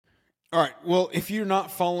All right. Well, if you're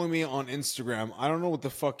not following me on Instagram, I don't know what the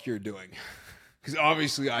fuck you're doing. Because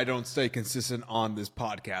obviously I don't stay consistent on this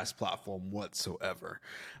podcast platform whatsoever.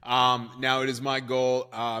 Now it is my goal.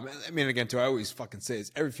 I mean, again, too, I always fucking say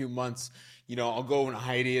this every few months. I'll go on a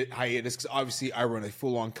hiatus because obviously I run a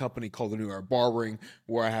full-on company called the New Era Barbering,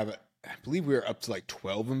 where I believe we're up to like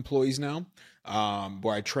 12 employees now,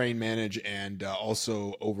 where I train, manage, and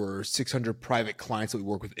also over 600 private clients that we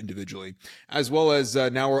work with individually, as well as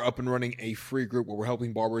now we're up and running a free group where we're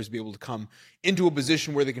helping barbers be able to come into a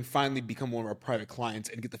position where they can finally become one of our private clients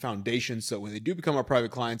and get the foundation. So when they do become our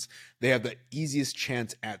private clients, they have the easiest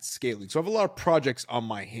chance at scaling. So I have a lot of projects on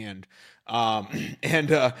my hand.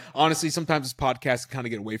 And honestly, sometimes this podcast can kind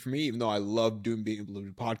of get away from me, even though I love being able to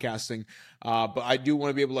do podcasting. But I do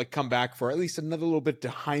want to be able to like come back for at least another little bit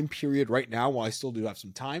time period right now while I still do have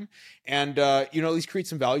some time, and at least create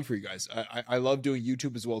some value for you guys. I love doing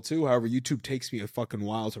YouTube as well too. However, YouTube takes me a fucking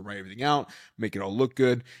while to write everything out, make it all look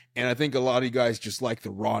good, and I think a lot of you guys just like the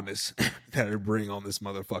rawness that I bring on this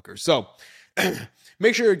motherfucker. So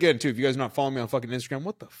make sure again too, if you guys are not following me on fucking Instagram,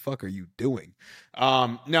 what the fuck are you doing?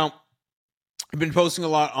 Now I've been posting a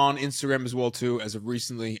lot on Instagram as well too, as of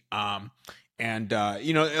recently. And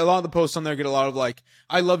a lot of the posts on there get a lot of like,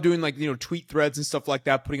 I love doing like, tweet threads and stuff like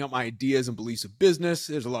that, putting out my ideas and beliefs of business.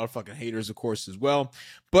 There's a lot of fucking haters, of course, as well.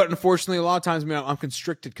 But unfortunately, a lot of times, I'm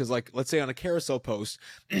constricted because, like, let's say on a carousel post,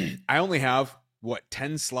 I only have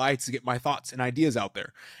 10 slides to get my thoughts and ideas out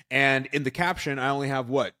there. And in the caption, I only have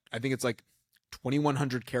I think it's like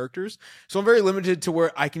 2,100 characters. So I'm very limited to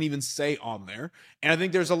where I can even say on there. And I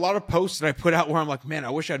think there's a lot of posts that I put out where I'm like, man, I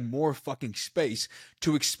wish I had more fucking space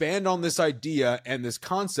to expand on this idea and this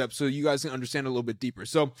concept so you guys can understand a little bit deeper.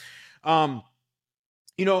 So,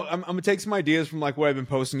 I'm gonna take some ideas from like what I've been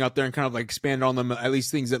posting out there and kind of like expand on them, at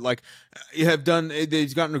least things that like have done.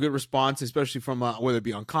 They've gotten a good response, especially from whether it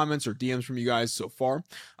be on comments or DMs from you guys so far.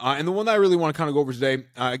 And the one that I really want to kind of go over today,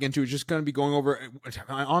 again, too, is just going to be going over,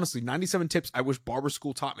 honestly, 97 tips I wish barber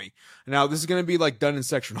school taught me. Now, this is going to be like done in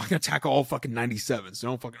section. I'm not going to tackle all fucking 97. So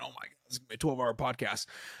don't fucking, oh my God, this is going to be a 12-hour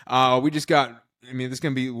podcast. We just got, this is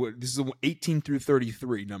going to be, this is 18 through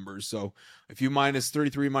 33 numbers. So if you minus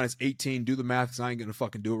 33 minus 18, do the math because I ain't going to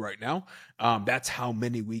fucking do it right now. That's how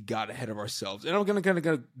many we got ahead of ourselves. And I'm going to kind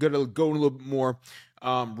of go in a little bit more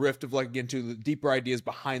rift of like, again, to the deeper ideas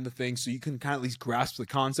behind the thing so you can kind of at least grasp the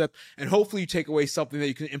concept. And hopefully you take away something that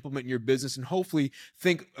you can implement in your business and hopefully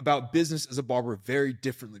think about business as a barber very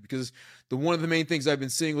differently, because one of the main things I've been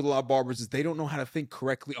seeing with a lot of barbers is they don't know how to think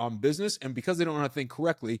correctly on business. And because they don't know how to think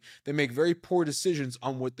correctly, they make very poor decisions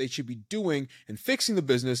on what they should be doing and fixing the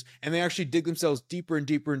business. And they actually dig themselves deeper and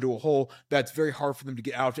deeper into a hole that's very hard for them to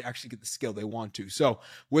get out to actually get the skill they want to. So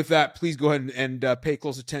with that, please go ahead and pay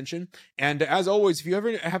close attention. And as always, if you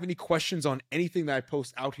ever have any questions on anything that I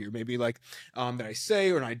post out here, maybe like that I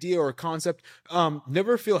say or an idea or a concept,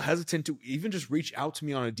 never feel hesitant to even just reach out to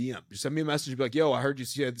me on a DM. Just send me a message and be like, yo, I heard you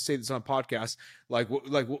say this on a podcast.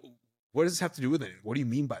 What does this have to do with it? What do you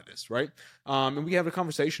mean by this, right? And we have a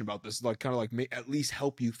conversation about this, like kind of like at least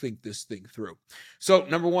help you think this thing through. So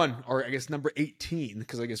number 1, or I guess number 18,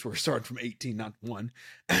 because I guess we're starting from 18, not 1.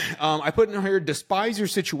 I put in here, despise your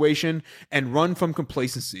situation and run from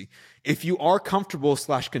complacency. If you are comfortable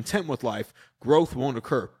 / content with life, growth won't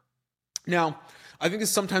occur. Now, I think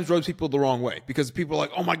this sometimes rubs people the wrong way because people are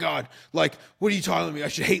like, oh my God, like, what are you telling me? I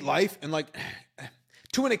should hate life? And like,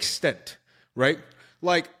 to an extent, right?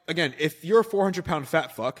 Like, again, if you're a 400-pound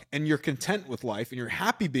fat fuck and you're content with life and you're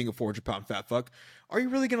happy being a 400-pound fat fuck, are you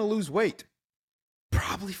really going to lose weight?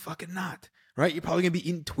 Probably fucking not, right? You're probably going to be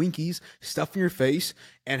eating Twinkies, stuff in your face,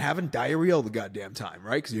 and having diarrhea all the goddamn time,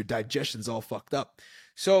 right? Because your digestion's all fucked up.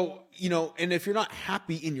 So, and if you're not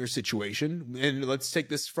happy in your situation, and let's take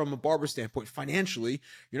this from a barber standpoint, financially,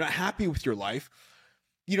 you're not happy with your life,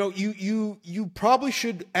 you probably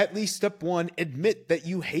should at least step 1, admit that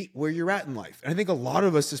you hate where you're at in life. And I think a lot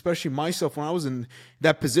of us, especially myself, when I was in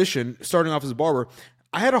that position, starting off as a barber,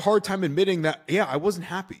 I had a hard time admitting that, yeah, I wasn't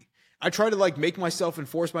happy. I tried to like make myself and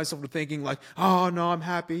force myself to thinking like, oh no, I'm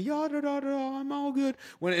happy. Yada, da, da, I'm all good.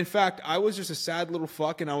 When in fact, I was just a sad little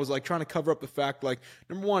fuck. And I was like trying to cover up the fact, like,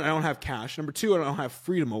 number 1, I don't have cash. Number 2, I don't have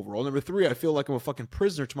freedom overall. Number 3, I feel like I'm a fucking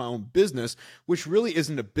prisoner to my own business, which really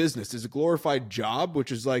isn't a business. It's a glorified job,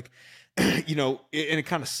 which is like, and it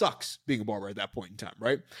kind of sucks being a barber at that point in time,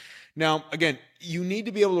 right? Now, again, you need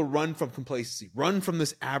to be able to run from complacency, run from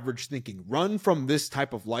this average thinking, run from this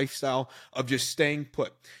type of lifestyle of just staying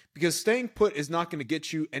put, because staying put is not going to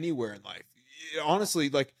get you anywhere in life. Honestly,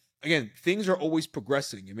 like, again, things are always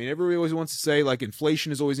progressing. I mean, everybody always wants to say like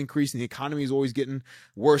inflation is always increasing, the economy is always getting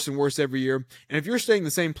worse and worse every year. And if you're staying in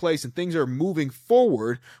the same place and things are moving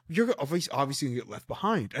forward, you're obviously going to get left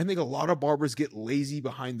behind. I think a lot of barbers get lazy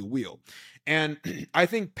behind the wheel. And I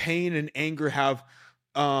think pain and anger have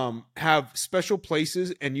special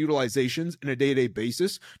places and utilizations in a day-to-day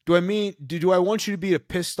basis. Do I want you to be a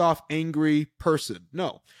pissed off, angry person?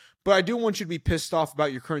 No. But I do want you to be pissed off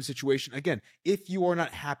about your current situation, again, if you are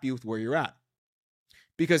not happy with where you're at.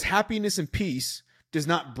 Because happiness and peace does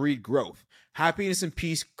not breed growth. Happiness and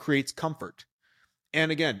peace creates comfort.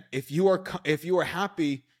 And again, if you are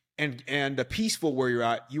happy and peaceful where you're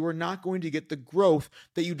at, you are not going to get the growth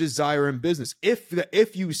that you desire in business.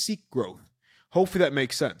 If you seek growth, hopefully that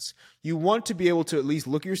makes sense. You want to be able to at least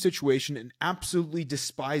look at your situation and absolutely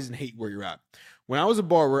despise and hate where you're at. When I was a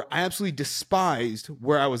barber, I absolutely despised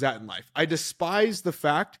where I was at in life. I despised the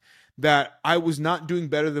fact that I was not doing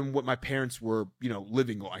better than what my parents were,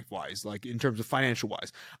 living life-wise, like in terms of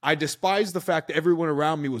financial-wise. I despised the fact that everyone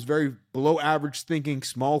around me was very below average thinking,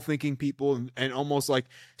 small thinking people, and almost like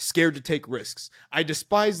scared to take risks. I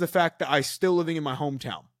despised the fact that I still living in my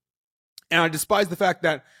hometown. And I despised the fact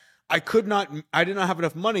that I did not have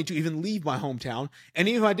enough money to even leave my hometown. And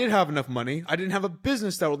even if I did have enough money, I didn't have a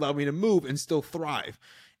business that would allow me to move and still thrive.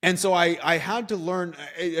 And so I had to learn.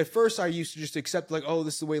 At first, I used to just accept like, oh,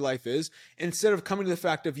 this is the way life is, instead of coming to the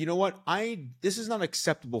fact of, you know what, this is not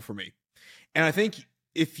acceptable for me. And I think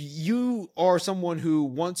if you are someone who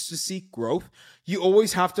wants to seek growth, you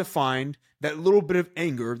always have to find that little bit of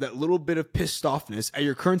anger, that little bit of pissed offness at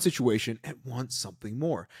your current situation and want something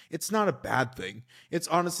more. It's not a bad thing. It's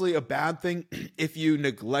honestly a bad thing if you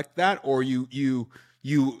neglect that or you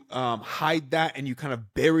hide that and you kind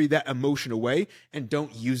of bury that emotion away and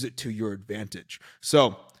don't use it to your advantage.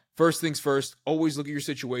 So first things first, always look at your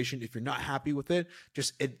situation. If you're not happy with it,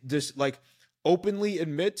 just like openly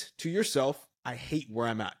admit to yourself, I hate where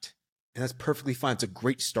I'm at. And that's perfectly fine. It's a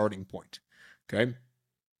great starting point. Okay.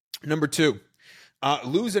 Number 2,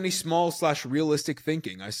 lose any small/realistic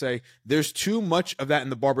thinking. I say there's too much of that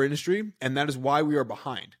in the barber industry, and that is why we are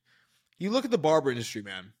behind. You look at the barber industry,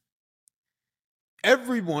 man.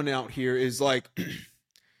 Everyone out here is like, we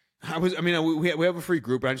have a free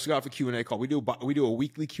group, and I just got off a Q&A call. We do a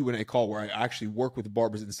weekly Q&A call where I actually work with the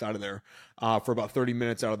barbers inside of there for about 30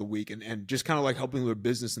 minutes out of the week, and just kind of like helping their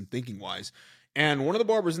business and thinking wise. And one of the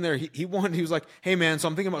barbers in there, he was like, hey man, so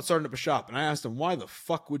I'm thinking about starting up a shop. And I asked him, why the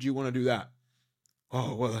fuck would you want to do that?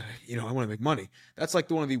 Oh, well, I want to make money. That's like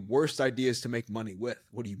one of the worst ideas to make money with.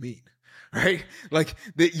 What do you mean? Right? Like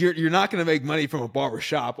you're not going to make money from a barber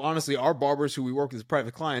shop. Honestly, our barbers who we work with as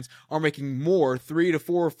private clients are making more 3 to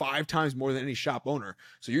 4 or 5 times more than any shop owner.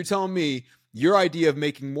 So you're telling me your idea of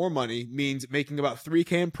making more money means making about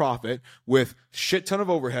 $3,000 in profit with shit ton of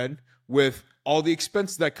overhead, with all the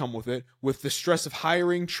expenses that come with it, with the stress of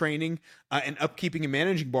hiring, training, and upkeeping and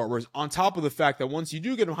managing barbers, on top of the fact that once you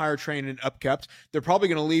do get them hired, trained, and upkept, they're probably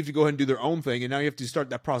going to leave to go ahead and do their own thing, and now you have to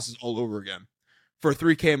start that process all over again for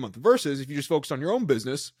 $3,000 a month. Versus if you just focus on your own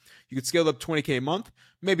business, you could scale up $20,000 a month,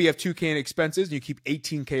 maybe you have $2,000 in expenses, and you keep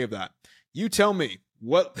 $18,000 of that. You tell me,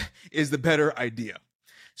 what is the better idea?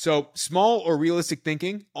 So small or realistic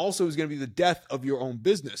thinking also is going to be the death of your own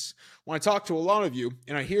business. When I talk to a lot of you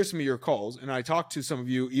and I hear some of your calls and I talk to some of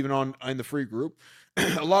you even in the free group,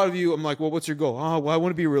 a lot of you, I'm like, well, what's your goal? Oh, well, I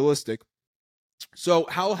want to be realistic. So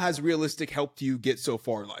how has realistic helped you get so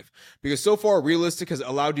far in life? Because so far realistic has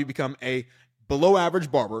allowed you to become a below average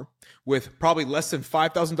barber with probably less than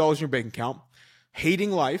 $5,000 in your bank account,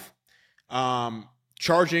 hating life,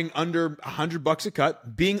 charging under $100 a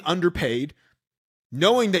cut, being underpaid,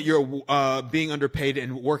 knowing that you're being underpaid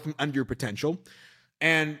and working under your potential.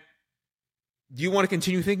 And do you want to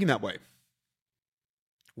continue thinking that way?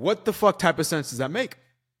 What the fuck type of sense does that make?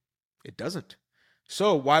 It doesn't.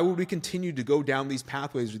 So why would we continue to go down these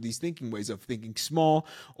pathways or these thinking ways of thinking small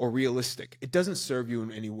or realistic? It doesn't serve you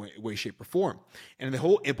in any way, shape, or form. And the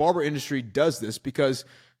whole barber industry does this because,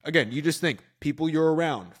 again, you just think people you're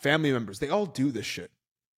around, family members, they all do this shit.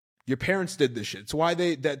 Your parents did this shit.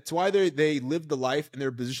 That's why they lived the life in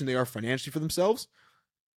their position they are financially for themselves,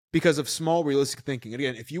 because of small realistic thinking.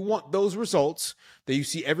 Again, if you want those results that you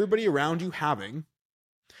see everybody around you having,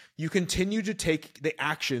 you continue to take the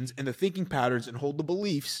actions and the thinking patterns and hold the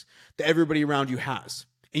beliefs that everybody around you has.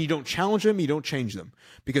 And you don't challenge them, you don't change them,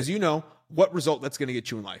 because you know what result that's going to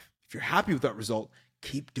get you in life. If you're happy with that result,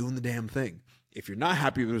 keep doing the damn thing. If you're not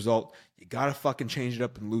happy with the result, you got to fucking change it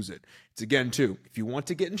up and lose it. It's again, too, if you want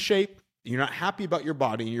to get in shape, you're not happy about your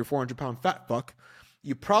body and you're a 400-pound fat fuck,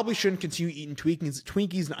 you probably shouldn't continue eating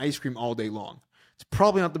Twinkies and ice cream all day long. It's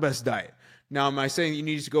probably not the best diet. Now, am I saying you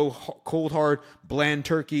need to go cold hard, bland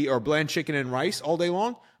turkey or bland chicken and rice all day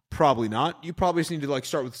long? Probably not. You probably just need to like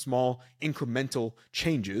start with small incremental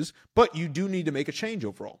changes, but you do need to make a change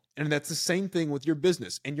overall. And that's the same thing with your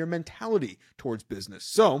business and your mentality towards business.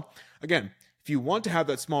 So again, if you want to have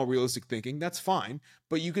that small realistic thinking, that's fine,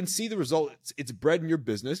 but you can see the result. It's bred in your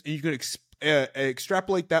business, and you can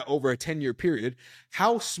extrapolate that over a 10-year period.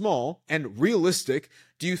 How small and realistic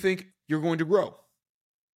do you think you're going to grow?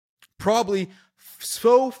 Probably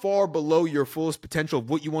so far below your fullest potential of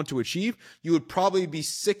what you want to achieve, you would probably be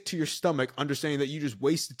sick to your stomach understanding that you just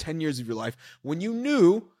wasted 10 years of your life when you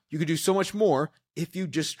knew you could do so much more if you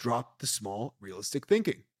just dropped the small realistic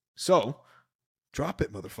thinking. So drop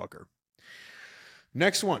it, motherfucker.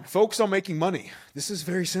 Next one, focus on making money. This is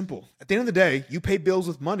very simple. At the end of the day, you pay bills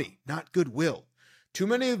with money, not goodwill. Too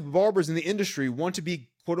many of the barbers in the industry want to be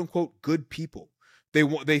quote unquote good people.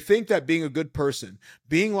 They think that being a good person,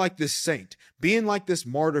 being like this saint, being like this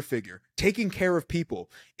martyr figure, taking care of people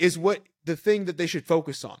is what the thing that they should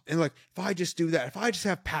focus on. And like, if I just do that, if I just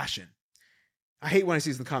have passion, I hate when I see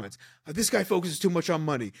this in the comments. This guy focuses too much on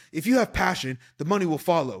money. If you have passion, the money will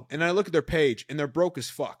follow. And I look at their page and they're broke as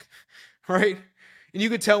fuck, right? And you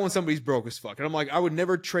could tell when somebody's broke as fuck. And I'm like, I would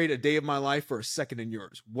never trade a day of my life for a second in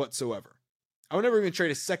yours whatsoever. I would never even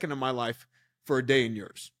trade a second of my life for a day in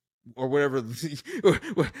yours. Or whatever.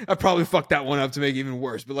 I probably fucked that one up to make it even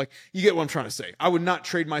worse. But like, you get what I'm trying to say. I would not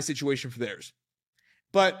trade my situation for theirs.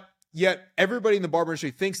 But yet, everybody in the barber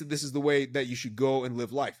industry thinks that this is the way that you should go and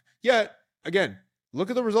live life. Yet, again,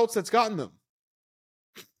 look at the results that's gotten them.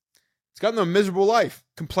 It's gotten them a miserable life,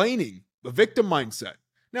 complaining, a victim mindset.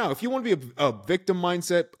 Now, if you want to be a victim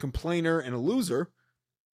mindset, complainer, and a loser,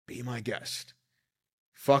 be my guest.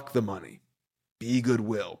 Fuck the money. Be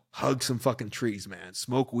goodwill. Hug some fucking trees, man.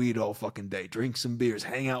 Smoke weed all fucking day. Drink some beers.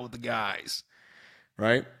 Hang out with the guys.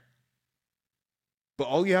 Right? But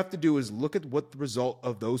all you have to do is look at what the result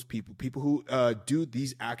of those people who do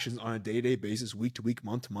these actions on a day-to-day basis, week-to-week,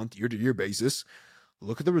 month-to-month, year-to-year basis,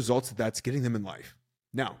 look at the results that that's getting them in life.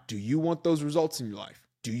 Now, do you want those results in your life?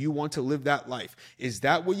 Do you want to live that life? Is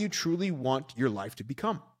that what you truly want your life to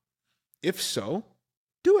become? If so,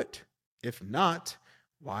 do it. If not,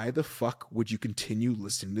 why the fuck would you continue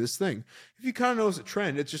listening to this thing? If you kind of notice a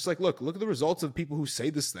trend, it's just like, look at the results of people who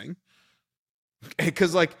say this thing.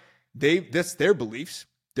 Because like that's their beliefs.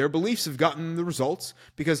 Their beliefs have gotten the results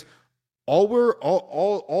because all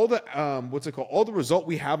the result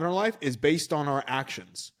we have in our life is based on our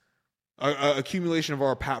actions, accumulation of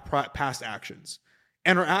our past actions.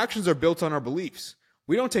 And our actions are built on our beliefs.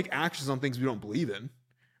 We don't take actions on things we don't believe in,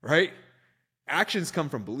 right? Actions come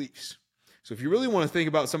from beliefs. So if you really want to think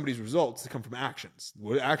about somebody's results, they come from actions.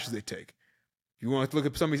 What actions they take. If you want to look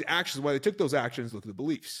at somebody's actions, why they took those actions, look at the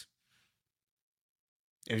beliefs.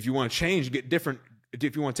 And if you want to change, get different.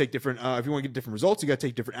 If you want to take different, if you want to get different results, you got to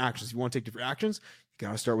take different actions. If you want to take different actions, you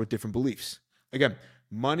got to start with different beliefs. Again,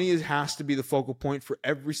 money has to be the focal point for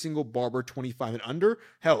every single barber 25 and under.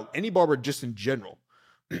 Hell, any barber just in general.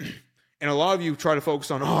 And a lot of you try to focus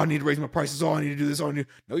on, I need to raise my prices. I need to do this.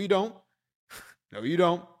 No, you don't. No, you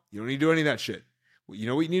don't. You don't need to do any of that shit. Well, you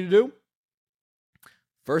know what you need to do?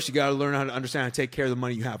 First, you got to learn how to understand how to take care of the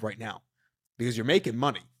money you have right now. Because you're making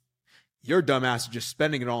money. Your dumbass is just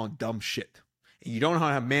spending it all on dumb shit. And you don't know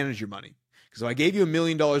how to manage your money. Because if I gave you $1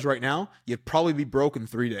 million right now, you'd probably be broke in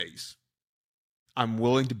 3 days. I'm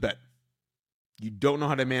willing to bet. You don't know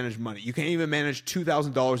how to manage money. You can't even manage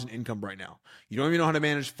 $2,000 in income right now. You don't even know how to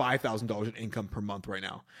manage $5,000 in income per month right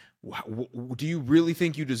now. Do you really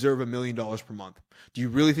think you deserve $1 million per month? Do you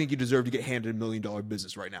really think you deserve to get handed $1 million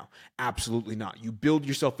business right now? Absolutely not. You build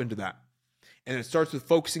yourself into that. And it starts with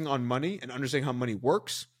focusing on money and understanding how money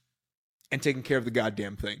works and taking care of the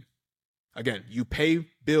goddamn thing. Again, you pay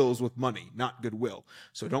bills with money, not goodwill.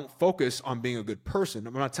 So don't focus on being a good person.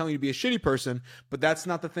 I'm not telling you to be a shitty person, but that's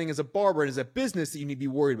not the thing as a barber and as a business that you need to be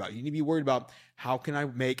worried about. You need to be worried about how can I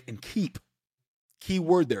make and keep, key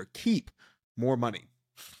word there, keep more money.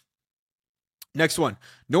 Next one.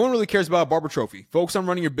 No one really cares about a barber trophy. Focus on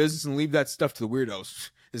running your business and leave that stuff to the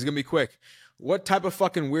weirdos. This is going to be quick. What type of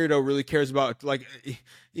fucking weirdo really cares about, like,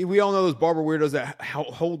 we all know those barber weirdos that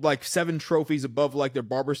hold like 7 trophies above like their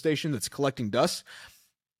barber station that's collecting dust.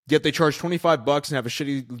 Yet they charge $25 and have a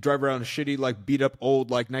shitty, drive around a shitty, like beat up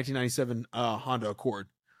old, like 1997 Honda Accord.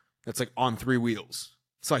 That's like on 3 wheels.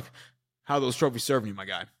 It's like, how are those trophies serving you, my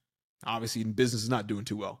guy? Obviously, business is not doing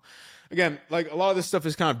too well. Again, like a lot of this stuff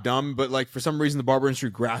is kind of dumb, but like for some reason the barber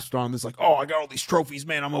industry grasped on this, like, oh, I got all these trophies,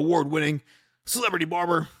 man. I'm award winning celebrity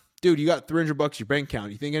barber. Dude, you got $300 your bank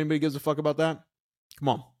account. You think anybody gives a fuck about that? Come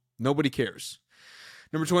on. Nobody cares.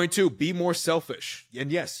 Number 22, be more selfish.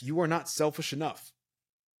 And yes, you are not selfish enough.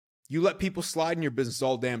 You let people slide in your business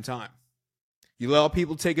all the damn time. You allow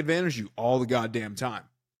people to take advantage of you all the goddamn time.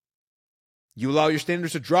 You allow your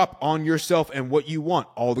standards to drop on yourself and what you want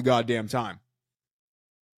all the goddamn time.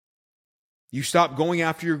 You stop going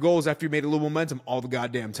after your goals after you made a little momentum all the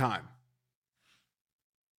goddamn time.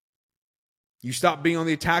 You stop being on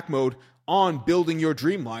the attack mode on building your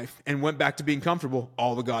dream life and went back to being comfortable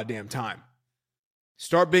all the goddamn time.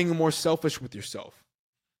 Start being more selfish with yourself.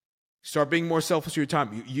 Start being more selfish with your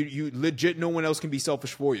time. You legit, no one else can be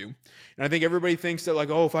selfish for you. And I think everybody thinks that like,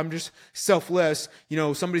 oh, if I'm just selfless,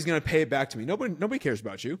 somebody's going to pay it back to me. Nobody cares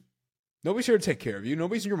about you. Nobody's here to take care of you.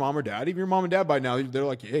 Nobody's your mom or dad. Even your mom and dad by now, they're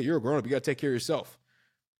like, hey, you're a grown up. You got to take care of yourself.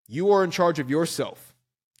 You are in charge of yourself.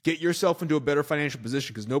 Get yourself into a better financial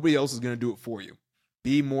position because nobody else is going to do it for you.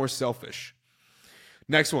 Be more selfish.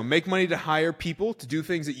 Next one, make money to hire people to do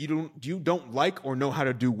things that you don't like or know how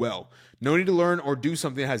to do well. No need to learn or do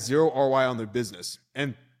something that has zero ROI on their business.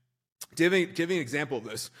 And to give you an example of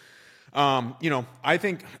this, I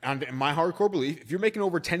think, in my hardcore belief, if you're making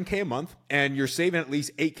over 10K a month and you're saving at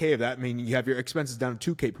least 8K of that, I mean, you have your expenses down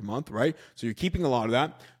to 2K per month, right? So you're keeping a lot of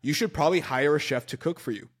that. You should probably hire a chef to cook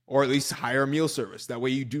for you, or at least hire a meal service. That way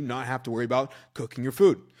you do not have to worry about cooking your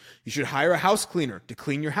food. You should hire a house cleaner to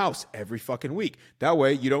clean your house every fucking week. That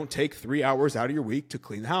way you don't take 3 hours out of your week to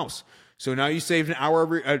clean the house. So now you saved an hour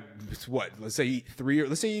every, let's say you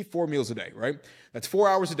eat 4 meals a day, right? That's 4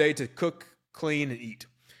 hours a day to cook, clean, and eat.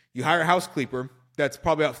 You hire a house cleaner, that's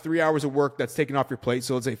probably about 3 hours of work that's taken off your plate.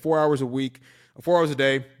 So let's say 4 hours a week, 4 hours a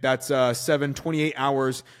day, that's 28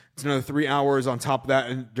 hours. It's another 3 hours on top of that.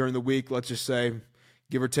 And during the week, let's just say,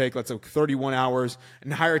 give or take, let's say 31 hours,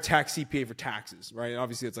 and hire a tax CPA for taxes, right?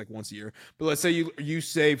 Obviously, it's like once a year. But let's say you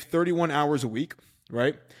save 31 hours a week,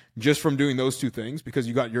 right? Just from doing those two things because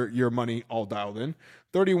you got your money all dialed in.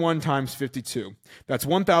 31 times 52. That's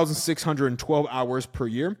 1,612 hours per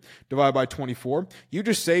year divided by 24. You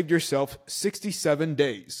just saved yourself 67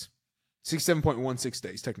 days. 67.16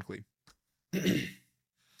 days, technically.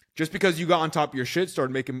 Just because you got on top of your shit,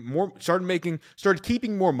 started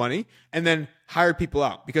keeping more money, and then hired people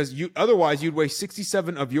out. Because otherwise you'd waste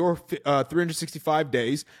 67 of your 365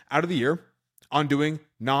 days out of the year on doing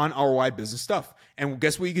non-ROI business stuff. And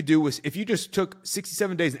guess what you could do was, if you just took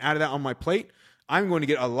 67 days and added that on my plate, I'm going to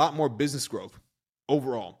get a lot more business growth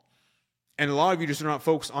overall. And a lot of you just are not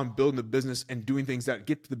focused on building the business and doing things that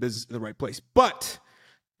get to the business in the right place. But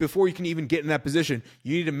before you can even get in that position,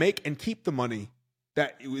 you need to make and keep the money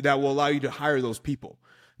that will allow you to hire those people.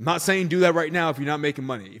 I'm not saying do that right now if you're not making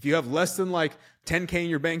money. If you have less than like 10K in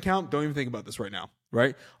your bank account, don't even think about this right now,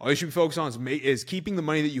 right? All you should be focused on is keeping the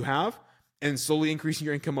money that you have and slowly increasing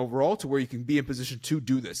your income overall to where you can be in position to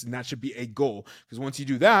do this. And that should be a goal. Because once you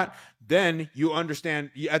do that, then you understand,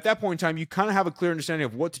 at that point in time, you kind of have a clear understanding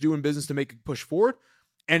of what to do in business to make it push forward.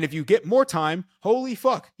 And if you get more time, holy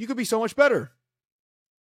fuck, you could be so much better.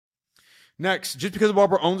 Next, just because a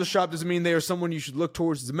barber owns a shop doesn't mean they are someone you should look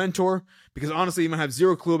towards as a mentor, because honestly, you might have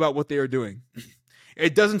zero clue about what they are doing.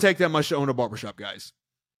 It doesn't take that much to own a barbershop, guys.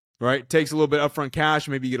 Right? It takes a little bit upfront cash.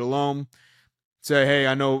 Maybe you get a loan. Say, hey,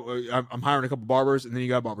 I know I'm hiring a couple barbers, and then you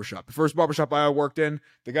got a barbershop. The first barbershop I worked in,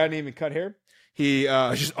 the guy didn't even cut hair. He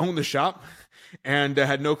just owned the shop and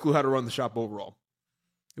had no clue how to run the shop overall.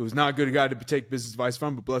 It was not a good guy to take business advice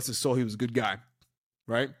from, but bless his soul, he was a good guy.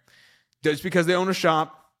 Right? Just because they own a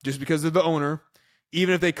shop, just because they're the owner,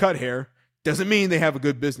 even if they cut hair, doesn't mean they have a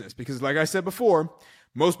good business. Because like I said before,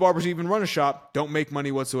 most barbers even run a shop don't make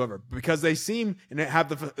money whatsoever because they seem and have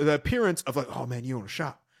the appearance of like, oh man, you own a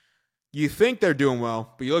shop. You think they're doing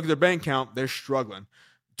well, but you look at their bank account, they're struggling.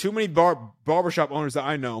 Too many barbershop owners that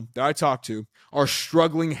I know, that I talk to, are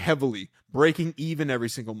struggling heavily, breaking even every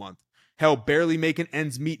single month. Hell, barely making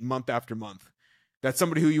ends meet month after month. That's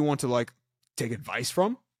somebody who you want to like take advice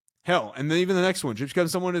from. Hell, and then even the next one, just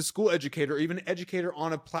because someone is a school educator or even an educator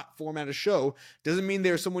on a platform at a show doesn't mean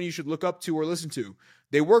they're someone you should look up to or listen to.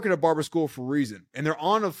 They work at a barber school for a reason, and they're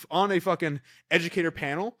on a fucking educator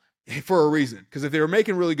panel for a reason. Because if they were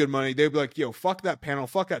making really good money, they'd be like, yo, fuck that panel,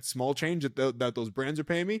 fuck that small change that those brands are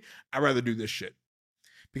paying me. I'd rather do this shit.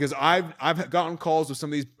 Because I've gotten calls with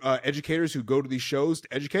some of these educators who go to these shows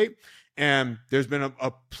to educate, and there's been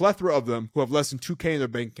a plethora of them who have less than 2K in their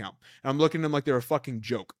bank account. And I'm looking at them like they're a fucking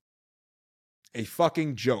joke. A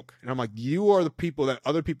fucking joke. And I'm like, you are the people that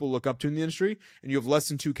other people look up to in the industry, and you have less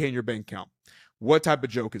than 2K in your bank account. What type of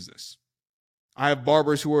joke is this? I have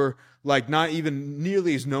barbers who are like not even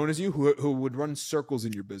nearly as known as you who would run circles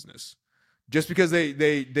in your business. Just because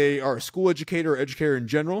they are a school educator or educator in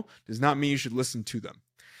general does not mean you should listen to them.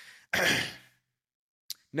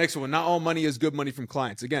 Next one, not all money is good money from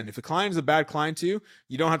clients. Again, if a client is a bad client to you,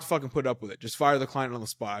 you don't have to fucking put up with it. Just fire the client on the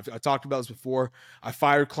spot. I talked about this before. I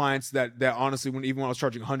fired clients that honestly, even when I was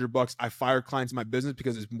charging $100, I fired clients in my business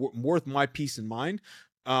because it's worth my peace of mind.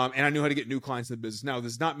 And I knew how to get new clients in the business. Now,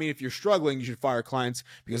 this does not mean if you're struggling, you should fire clients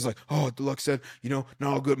because like, oh, Deluxe said, not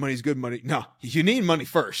all good money is good money. No, you need money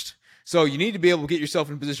first. So you need to be able to get yourself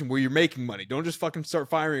in a position where you're making money. Don't just fucking start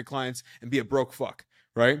firing your clients and be a broke fuck,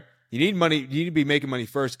 right? You need money. You need to be making money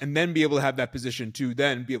first and then be able to have that position to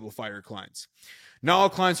then be able to fire your clients. Not all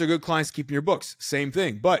clients are good clients keeping your books. Same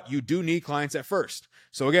thing, but you do need clients at first.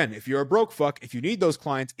 So again, if you're a broke fuck, if you need those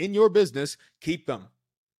clients in your business, keep them.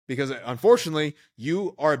 Because unfortunately,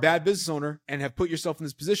 you are a bad business owner and have put yourself in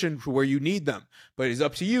this position where you need them. But it's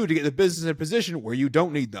up to you to get the business in a position where you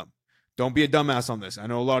don't need them. Don't be a dumbass on this. I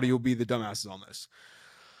know a lot of you will be the dumbasses on this.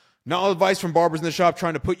 Not all advice from barbers in the shop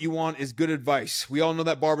trying to put you on is good advice. We all know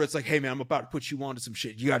that barber that's like, hey, man, I'm about to put you on to some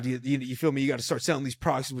shit. You feel me? You got to start selling these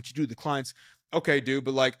products is what you do to the clients. Okay, dude,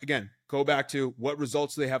 but like, again, go back to what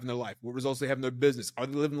results do they have in their life? What results do they have in their business? Are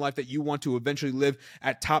they living the life that you want to eventually live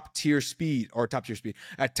at top tier speed,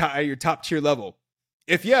 at your top tier level?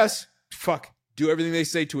 If yes, do everything they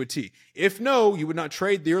say to a T. If no, you would not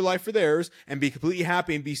trade your life for theirs and be completely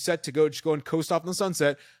happy and be set to just go and coast off in the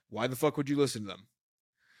sunset. Why the fuck would you listen to them?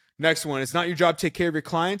 Next one, it's not your job to take care of your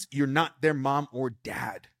clients. You're not their mom or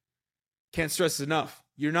dad. Can't stress it enough.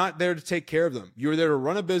 You're not there to take care of them. You're there to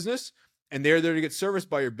run a business, and they're there to get serviced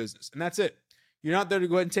by your business. And that's it. You're not there to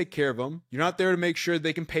go ahead and take care of them. You're not there to make sure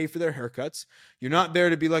they can pay for their haircuts. You're not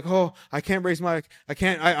there to be like, oh, I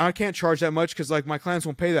can't charge that much because like my clients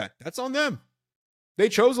won't pay that. That's on them. They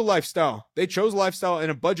chose a lifestyle. They chose a lifestyle and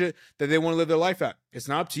a budget that they want to live their life at. It's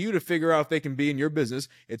not up to you to figure out if they can be in your business.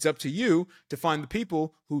 It's up to you to find the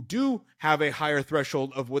people who do have a higher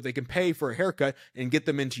threshold of what they can pay for a haircut and get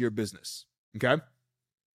them into your business. Okay?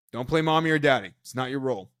 Don't play mommy or daddy. It's not your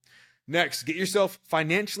role. Next, get yourself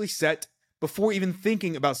financially set before even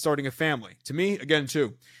thinking about starting a family. To me, again,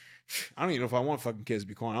 too, I don't even know if I want fucking kids, to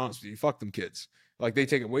be quite honest with you. Fuck them kids. Like, they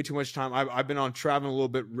take way too much time. I've been on traveling a little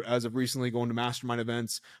bit as of recently, going to mastermind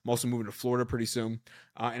events. I'm also moving to Florida pretty soon.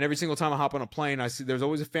 And every single time I hop on a plane, I see there's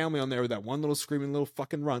always a family on there with that one little screaming little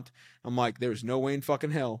fucking runt. I'm like, there's no way in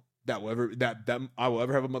fucking hell that I will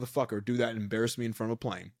ever have a motherfucker do that and embarrass me in front of a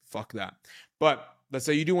plane. Fuck that. But let's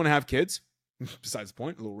say you do want to have kids. Besides the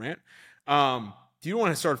point, a little rant. Do you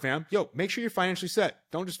want to start a fam? Yo, make sure you're financially set.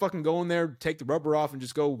 Don't just fucking go in there, take the rubber off, and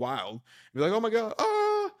just go wild. Be like, oh my God,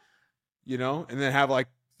 and then have like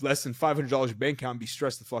less than $500 in your bank account and be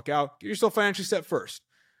stressed the fuck out. Get yourself financially set first.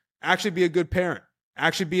 Actually be a good parent.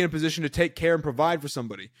 Actually be in a position to take care and provide for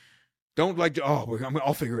somebody. Don't like,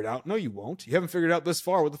 I'll figure it out. No, you won't. You haven't figured it out this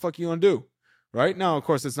far. What the fuck are you going to do? Right? Now, of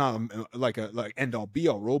course, it's not like end all be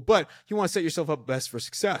all rule, but you want to set yourself up best for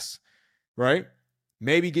success, right?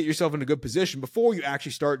 Maybe get yourself in a good position before you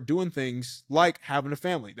actually start doing things like having a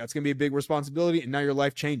family. That's going to be a big responsibility, and now your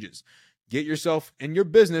life changes. Get yourself and your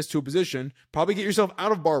business to a position, probably get yourself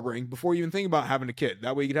out of barbering before you even think about having a kid.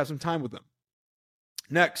 That way you can have some time with them.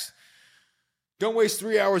 Next, don't waste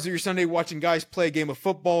 3 hours of your Sunday watching guys play a game of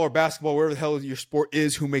football or basketball, wherever the hell your sport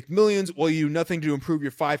is, who make millions while you do nothing to improve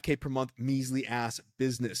your $5K per month measly ass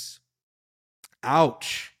business.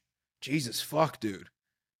 Ouch. Jesus fuck, dude.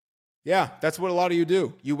 Yeah, that's what a lot of you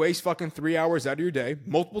do. You waste fucking 3 hours out of your day,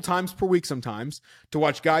 multiple times per week sometimes, to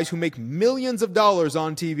watch guys who make millions of dollars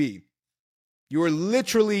on TV. You are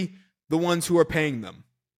literally the ones who are paying them.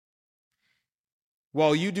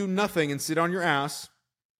 While you do nothing and sit on your ass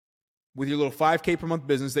with your little $5K per month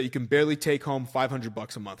business that you can barely take home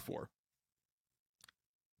 $500 a month for.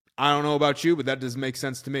 I don't know about you, but that doesn't make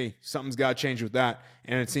sense to me. Something's got to change with that,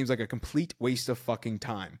 and it seems like a complete waste of fucking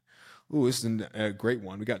time. Ooh, this is a great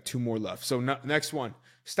one. We got 2 more left. So next one,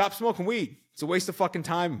 stop smoking weed. It's a waste of fucking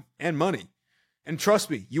time and money. And trust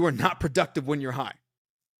me, you are not productive when you're high.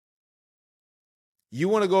 You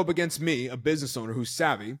want to go up against me, a business owner who's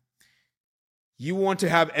savvy. You want to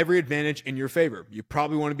have every advantage in your favor. You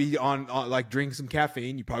probably want to be on like drinking some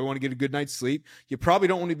caffeine. You probably want to get a good night's sleep. You probably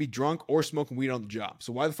don't want to be drunk or smoking weed on the job.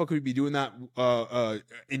 So why the fuck would you be doing that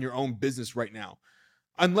in your own business right now?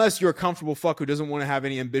 Unless you're a comfortable fuck who doesn't want to have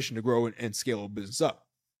any ambition to grow and scale a business up,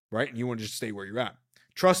 right? And you want to just stay where you're at.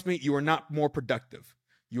 Trust me, you are not more productive.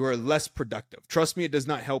 You are less productive. Trust me, it does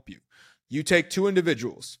not help you. You take 2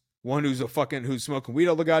 individuals, one who's smoking weed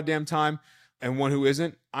all the goddamn time and one who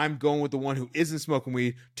isn't. I'm going with the one who isn't smoking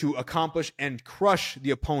weed to accomplish and crush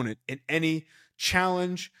the opponent in any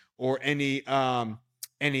challenge or any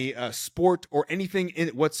sport or anything in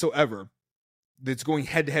it whatsoever that's going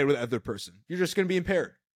head to head with the other person. You're just going to be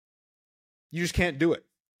impaired. You just can't do it.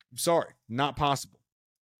 I'm sorry. Not possible.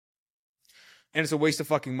 And it's a waste of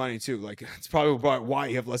fucking money too. Like, it's probably why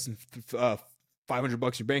you have less than $500 in your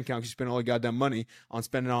bank account, because you spend all your goddamn money on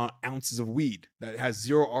spending on ounces of weed that has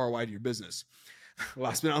zero ROI to your business.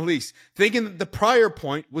 Last but not least, thinking that the prior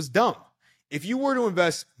point was dumb. If you were to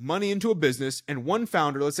invest money into a business and one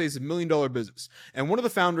founder, let's say it's $1 million business, and one of the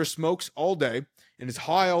founders smokes all day and is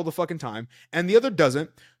high all the fucking time, and the other doesn't,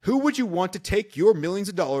 who would you want to take your millions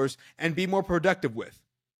of dollars and be more productive with?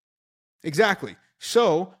 Exactly.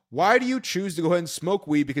 So why do you choose to go ahead and smoke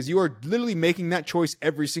weed? Because you are literally making that choice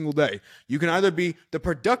every single day. You can either be the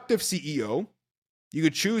productive CEO. You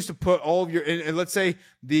could choose to put all of your, and let's say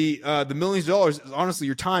the millions of dollars is honestly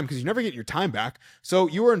your time, because you never get your time back. So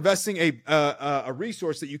you are investing a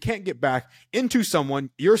resource that you can't get back into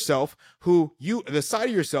someone, yourself, the side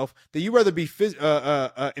of yourself that you rather be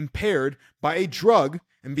impaired by a drug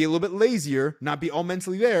and be a little bit lazier, not be all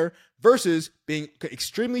mentally there, versus being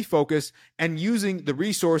extremely focused and using the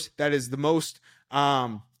resource that is the most,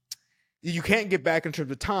 you can't get back in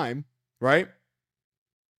terms of time, right?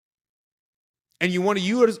 And you want to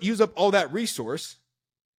use up all that resource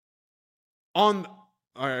on,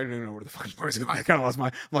 I don't even know where the fucking part is going. I kind of lost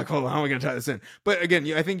I'm like, hold on, how am I going to tie this in? But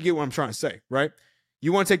again, I think you get what I'm trying to say, right?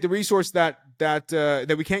 You want to take the resource that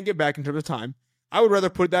we can't get back in terms of time. I would rather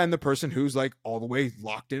put that in the person who's like all the way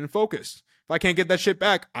locked in and focused. If I can't get that shit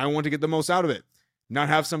back, I want to get the most out of it. Not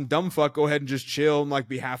have some dumb fuck go ahead and just chill and like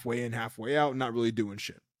be halfway in, halfway out, and not really doing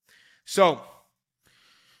shit. So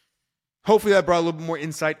hopefully that brought a little bit more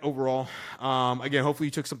insight overall. Again, hopefully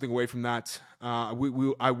you took something away from that. I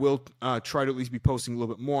will try to at least be posting a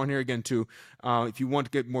little bit more on here again too. If you want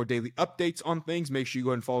to get more daily updates on things, make sure you go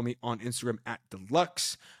ahead and follow me on Instagram at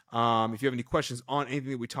Deluxe. If you have any questions on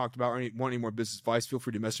anything that we talked about or want any more business advice, feel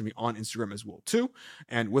free to message me on Instagram as well too.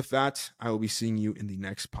 And with that, I will be seeing you in the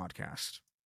next podcast.